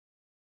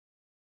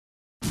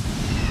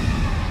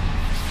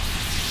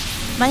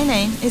My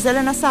name is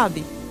Elena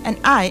Salvi, and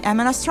I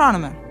am an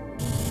astronomer.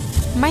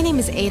 My name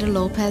is Ada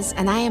Lopez,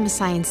 and I am a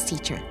science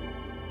teacher.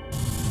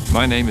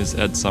 My name is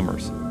Ed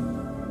Summers.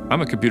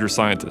 I'm a computer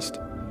scientist.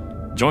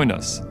 Join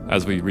us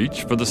as we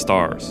reach for the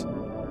stars.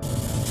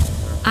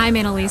 I'm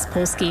Annalise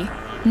Polsky,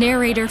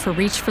 narrator for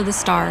Reach for the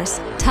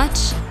Stars.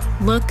 Touch,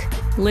 look,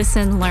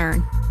 listen,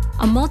 learn.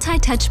 A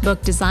multi-touch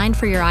book designed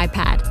for your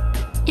iPad.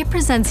 It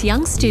presents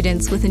young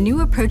students with a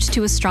new approach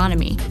to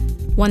astronomy,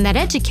 one that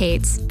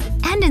educates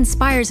and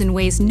inspires in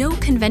ways no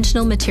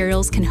conventional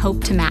materials can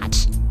hope to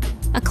match.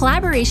 A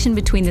collaboration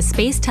between the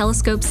Space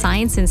Telescope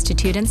Science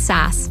Institute and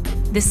SAS,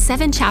 this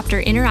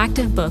 7-chapter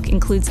interactive book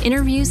includes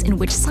interviews in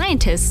which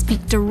scientists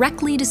speak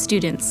directly to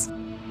students.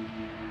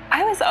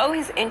 I was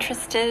always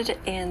interested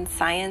in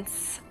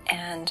science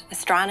and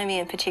astronomy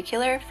in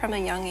particular from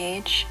a young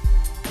age.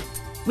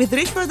 With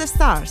Reach for the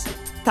Stars,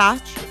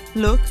 touch,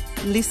 look,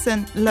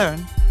 listen,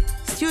 learn,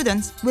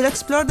 students will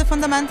explore the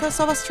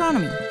fundamentals of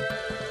astronomy,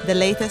 the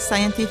latest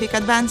scientific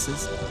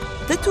advances,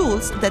 the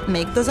tools that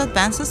make those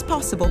advances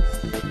possible,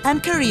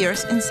 and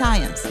careers in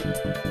science.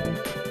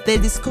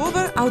 They'll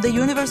discover how the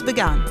universe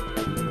began,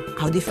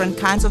 how different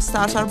kinds of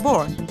stars are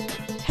born,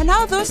 and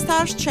how those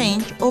stars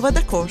change over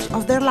the course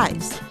of their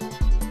lives.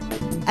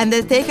 And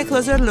they'll take a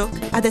closer look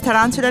at the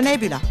Tarantula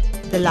Nebula,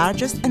 the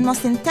largest and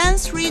most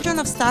intense region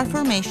of star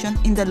formation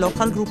in the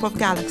local group of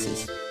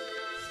galaxies.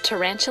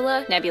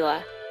 Tarantula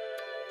Nebula,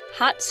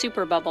 Hot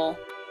Superbubble,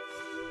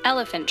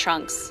 Elephant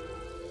Trunks,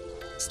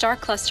 Star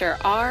Cluster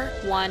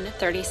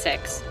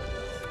R136.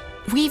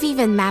 We've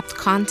even mapped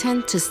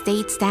content to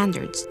state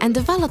standards and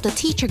developed a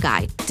teacher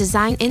guide,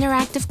 designed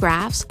interactive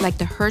graphs like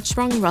the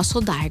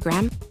Hertzsprung-Russell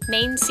diagram,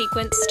 Main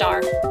Sequence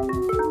Star,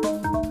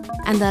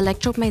 and the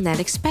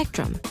electromagnetic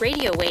spectrum,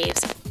 radio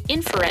waves,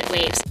 infrared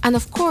waves, and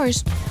of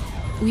course,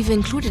 we've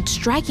included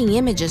striking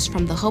images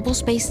from the Hubble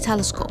Space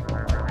Telescope.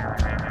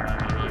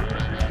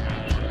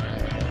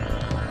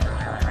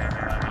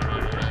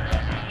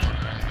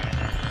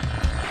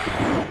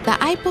 The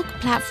iBook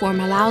platform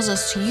allows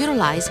us to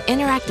utilize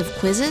interactive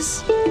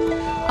quizzes,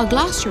 a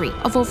glossary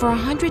of over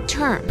 100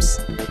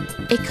 terms,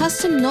 a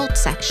custom notes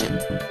section,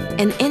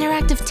 an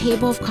interactive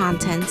table of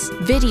contents,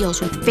 videos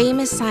with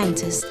famous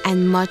scientists,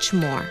 and much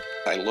more.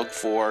 I look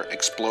for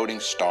exploding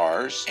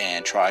stars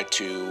and try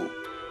to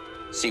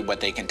see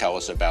what they can tell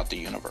us about the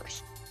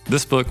universe.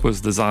 This book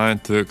was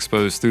designed to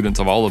expose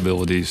students of all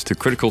abilities to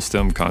critical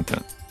STEM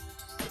content.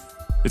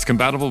 It's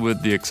compatible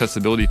with the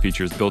accessibility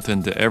features built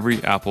into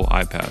every Apple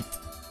iPad,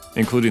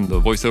 including the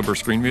voiceover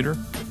screen reader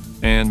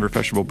and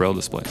Refreshable Braille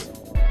displays.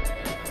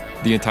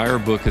 The entire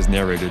book is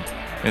narrated,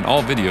 and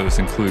all videos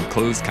include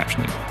closed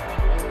captioning.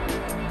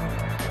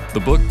 The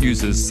book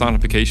uses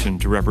Sonification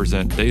to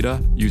represent data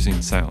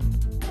using sound.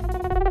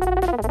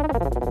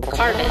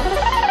 Carbon,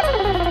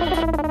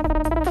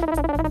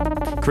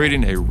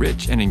 Creating a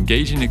rich and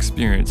engaging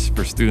experience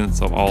for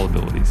students of all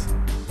abilities.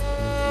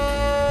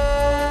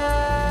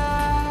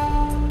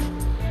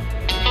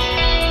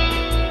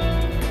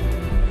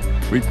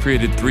 We've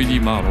created 3D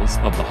models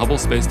of the Hubble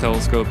Space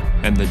Telescope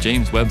and the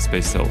James Webb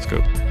Space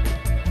Telescope.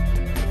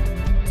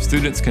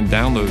 Students can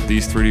download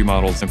these 3D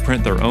models and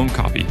print their own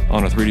copy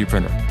on a 3D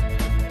printer.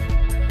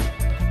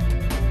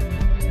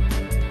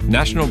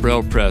 National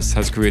Braille Press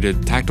has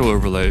created tactile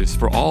overlays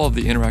for all of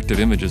the interactive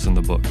images in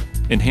the book,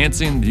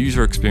 enhancing the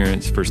user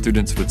experience for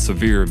students with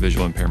severe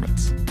visual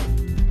impairments.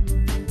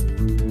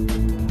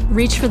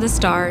 Reach for the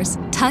Stars,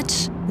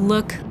 touch,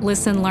 look,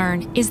 listen,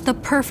 learn is the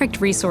perfect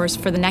resource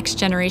for the next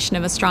generation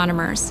of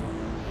astronomers.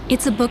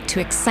 It's a book to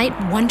excite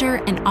wonder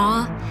and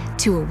awe,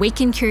 to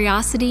awaken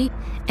curiosity,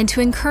 and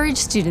to encourage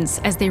students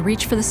as they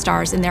reach for the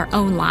stars in their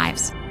own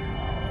lives.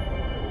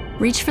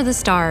 Reach for the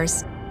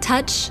Stars,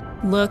 touch,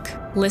 look,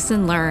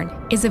 listen, learn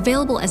is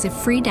available as a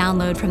free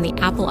download from the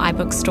Apple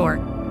iBook store.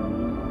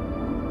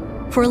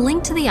 For a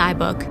link to the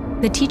iBook,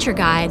 the teacher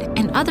guide,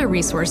 and other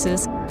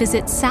resources,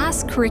 visit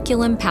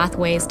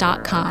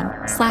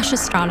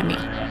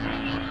sascurriculumpathways.com/astronomy.